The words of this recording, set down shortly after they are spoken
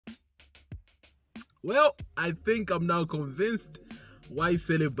Well, I think I'm now convinced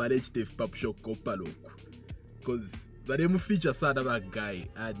Y-Celeb managed to pop show Copa Loco. Because the feature that guy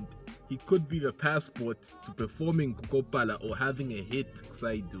and he could be the passport to performing Kopala or having a hit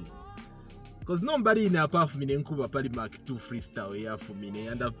side do. Because nobody in apart from Minenko Pali Mark 2 freestyle here for me,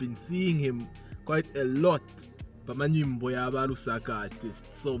 and I've been seeing him quite a lot.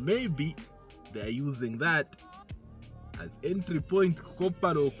 So maybe they're using that as entry point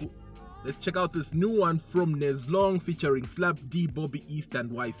Kopaloku. Let's check out this new one from Nezlong featuring Slapdee, Bobby East,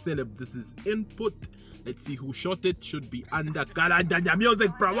 and Y-Celeb. This is Input. Let's see who shot it. Should be under Kalanja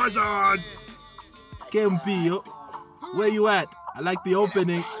Music Promotion. KMP, where you at? I like the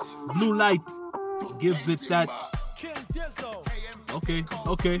opening. Blue light gives it that. Okay.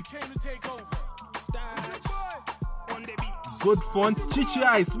 Good font. Chichi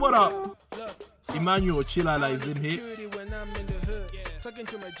Ice, what up? Emmanuel Chilala is in here. Talking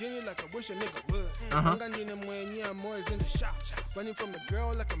to my genie like I wish a nigga would. I'm more in the shop. Running from the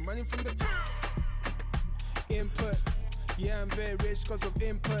girl like I'm running from the input. Yeah, I'm very rich because of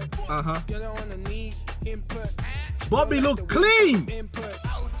input. Get on the knees, input. Bobby look clean. Input.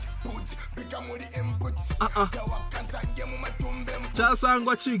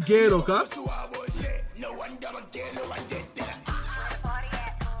 Chasangwa chigero ka.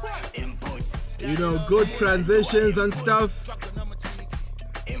 You know, good transitions and stuff.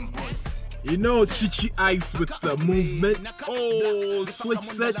 You know, Chichi Ice with the movement. Oh, switch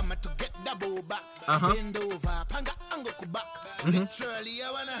set.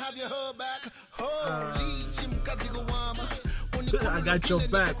 I got your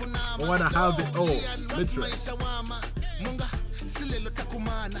back. I wanna have it all. Literally.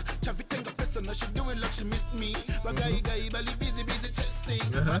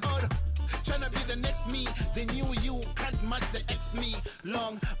 Tryna be the next me, the new you can't match the ex me.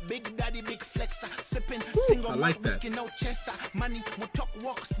 Long, big daddy, big flexer, sipping, single like whiskey, no chaser. Money, mo talk,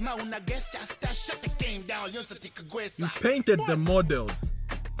 walk, smile, na guess, just stash, shut the game down, you take a grace. You painted the model,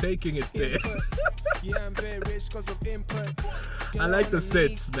 taking it there. Yeah, I'm very rich because of input. I like the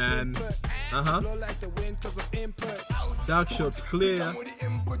sets, man. Dark shots clear.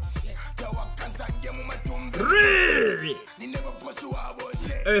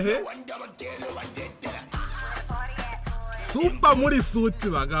 Super muri suit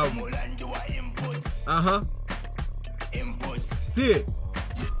wagamu. See.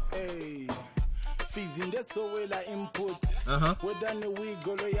 Hey, fees in the so well input.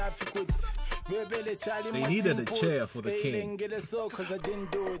 They needed a chair for the king. You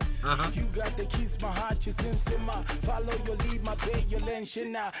got the keys, my heart, you sense my follow your lead, my pay your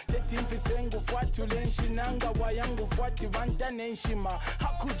lenshina.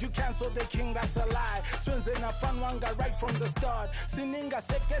 How could you cancel the king? That's a lie. Swins in a fun one guy right from the start. Sininga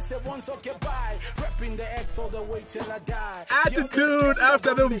sekese once occupied. Repping the X all the way till I die. Attitude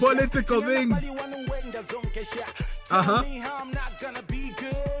after the political thing. Tell me how I'm not gonna be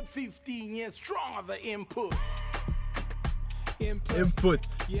good. 15 years strong of the input. Input.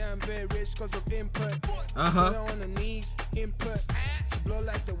 Yeah, I'm very rich because of input. On the knees, input. She blow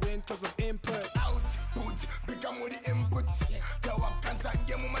like the wind because of input. Output, become with the inputs.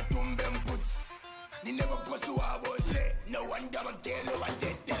 You never post who I was say. No one double get no one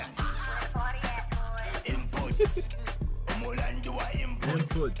did that. Inputs.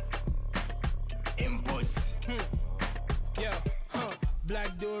 Inputs. Yeah,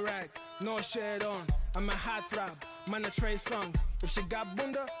 black do right, no shade on. I'm a hot rap, man, I trade songs. If she got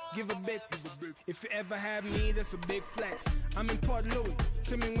bunda, give a bit. If you ever had me, that's a big flex. I'm in Port Louis,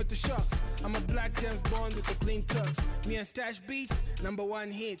 swimming with the sharks. I'm a black James Bond with a clean tux. Me and Stash Beats,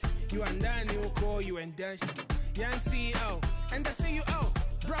 #1 hits. You and Danny will call you and Dash. Young CEO, and the CEO,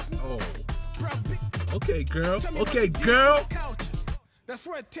 Okay, girl. Okay, girl. That's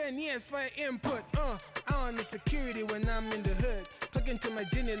worth 10 years for input. I don't need security when I'm in the hood. Talking to my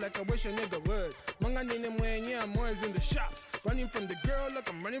genie like I wish a nigga would. Manganine when yeah, I'm always in the shops. Running from the girl like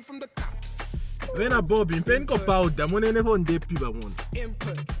I'm running from the cops. When I Bobby, pen ko powder, mo never on day people one.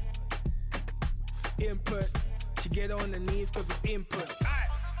 Input. She get on the knees cause of input.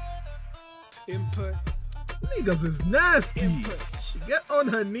 Input. Niggas is nasty. She get on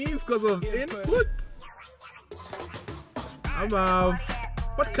her knees cause of input. I'm out.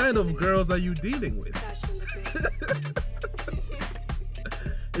 What kind of girls are you dealing with?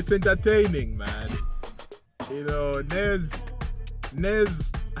 It's entertaining, man. You know, Nez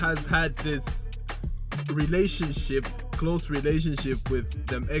has had this close relationship with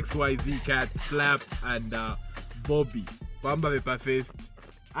them XYZ cats, Slap and Bobby. Bamba Face.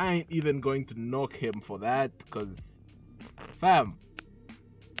 I ain't even going to knock him for that, cause fam,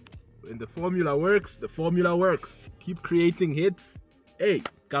 when the formula works, the formula works. Keep creating hits. Hey,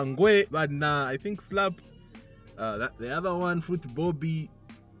 Kangwe, but nah, I think Slap. The other one, Foot Bobby,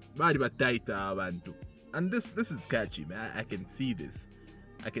 bari bataita abantu. And this is catchy, man. I can see this.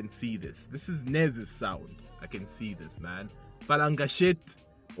 I can see this. This is Nez's sound. I can see this, man. Palangashet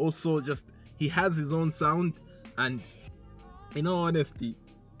also just, he has his own sound, and in all honesty,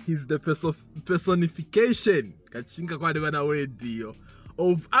 he's the personification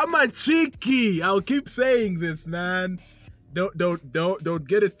of Amachiki. I'll keep saying this, man. Don't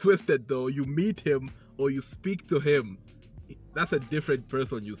get it twisted though. You meet him or you speak to him, that's a different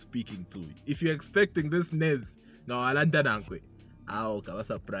person you're speaking to. If you're expecting this Nez, no, Alandanankwe. I was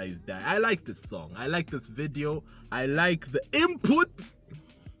surprised. I like this song. I like this video. I like the input.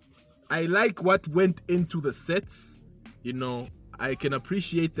 I like what went into the sets. You know, I can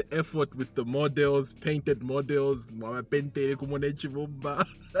appreciate the effort with the models, painted models.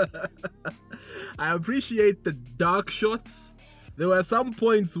 I appreciate the dark shots. There were some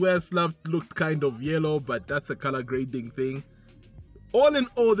points where Slap looked kind of yellow, but that's a color grading thing. All in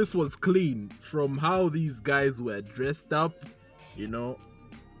all, this was clean, from how these guys were dressed up, you know,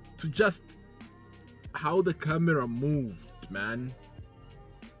 to just how the camera moved, man.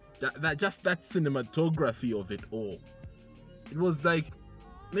 That cinematography of it all. It was like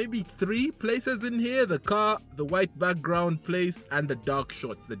maybe 3 places in here: the car, the white background place, and the dark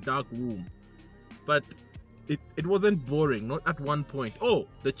shots, the dark room. But it wasn't boring, not at one point. Oh,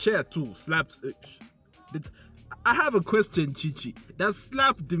 the chair too. Slaps. I have a question, Chichi. Does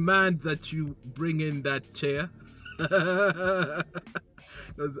Slap demand that you bring in that chair? Because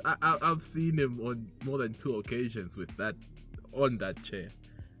I've seen him on more than 2 occasions with that, on that chair.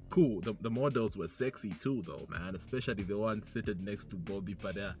 Cool. The models were sexy too, though, man. Especially the one seated next to Bobby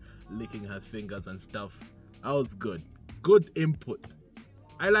Pada, licking her fingers and stuff. That was good. Good input.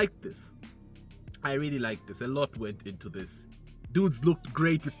 I like this. I really like this. A lot went into this. Dudes looked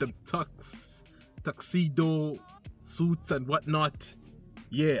great with the tuxedo suits and whatnot.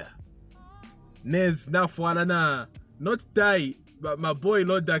 Yeah. Nez Nafwalana. Not tie, but my boy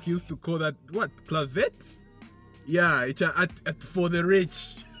Lodak used to call that, what, clavette? Yeah, it's for the rich.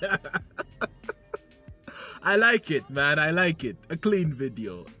 I like it, man. I like it. A clean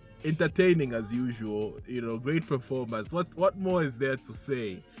video. Entertaining as usual. You know, great performance. What more is there to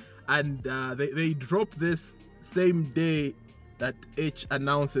say? And they dropped this same day that H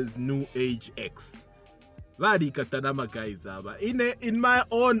announces New Age X. In my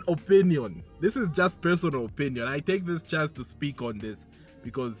own opinion, this is just personal opinion. I take this chance to speak on this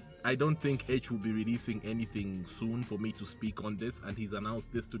because I don't think H will be releasing anything soon for me to speak on this, and he's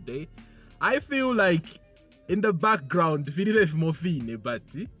announced this today. I feel like in the background, but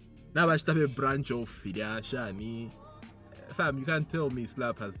now I a branch of Shani. Fam, you can't tell me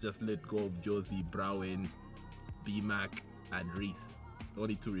Slap has just let go of Josie, Browen, B-Mac, and Reese,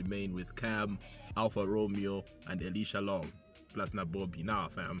 only to remain with Cam, Alpha Romeo, and Alicia Long, plus Bobby. Nah,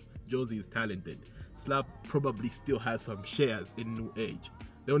 fam, Josie is talented. Slap probably still has some shares in New Age.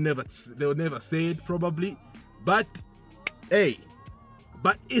 They'll never say it probably, but hey,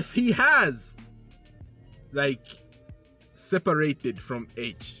 but if he has like separated from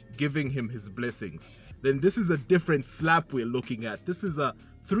H, giving him his blessings, then this is a different Slap we're looking at. This is a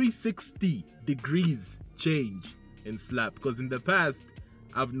 360 degrees change in Slap, because in the past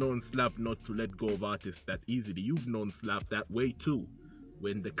I've known Slap not to let go of artists that easily. You've known Slap that way too.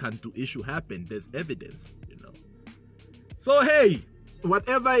 When the Kantu issue happened, there's evidence, you know. So hey,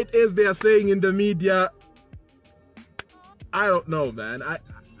 whatever it is they are saying in the media, I don't know, man.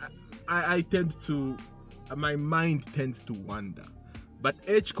 I tend to, my mind tends to wander. But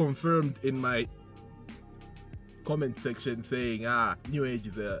H confirmed in my comment section saying, New Age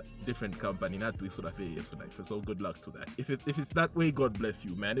is a different company, not we sort of say so good luck to that. If it's that way, God bless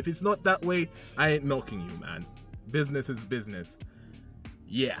you, man. If it's not that way, I ain't knocking you, man. Business is business.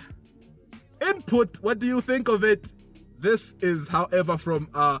 Yeah. Input, what do you think of it? This is, however, from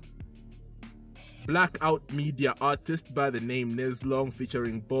a Blackout Media artist by the name Nezlong,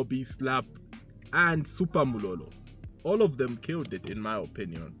 featuring Bobby, Slap, and Super Mulolo. All of them killed it, in my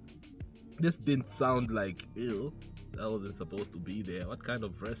opinion. This didn't sound like, ew, that wasn't supposed to be there. What kind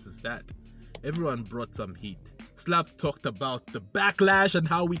of verse is that? Everyone brought some heat. Slap talked about the backlash and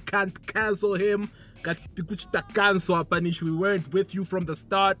how we can't cancel him. We weren't with you from the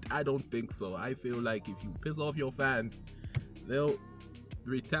start. I don't think so. I feel like if you piss off your fans, they'll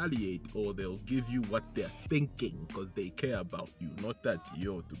retaliate, or they'll give you what they're thinking because they care about you. Not that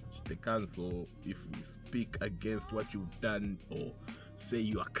to cancel if we speak against what you've done or say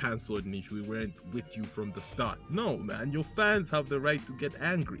you are cancelled, Nish, we weren't with you from the start. No, man, your fans have the right to get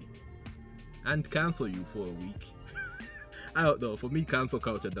angry. and cancel you for a week. I don't know. For me, cancel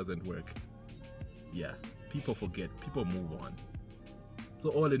culture doesn't work. Yeah, people forget. People move on. So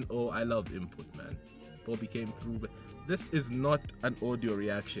all in all, I love input, man. Bobby came through. But this is not an audio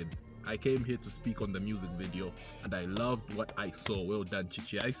reaction. I came here to speak on the music video, and I loved what I saw. Well done,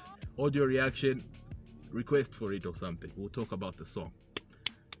 Chichi. Audio reaction, request for it or something. We'll talk about the song.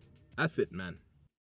 That's it, man.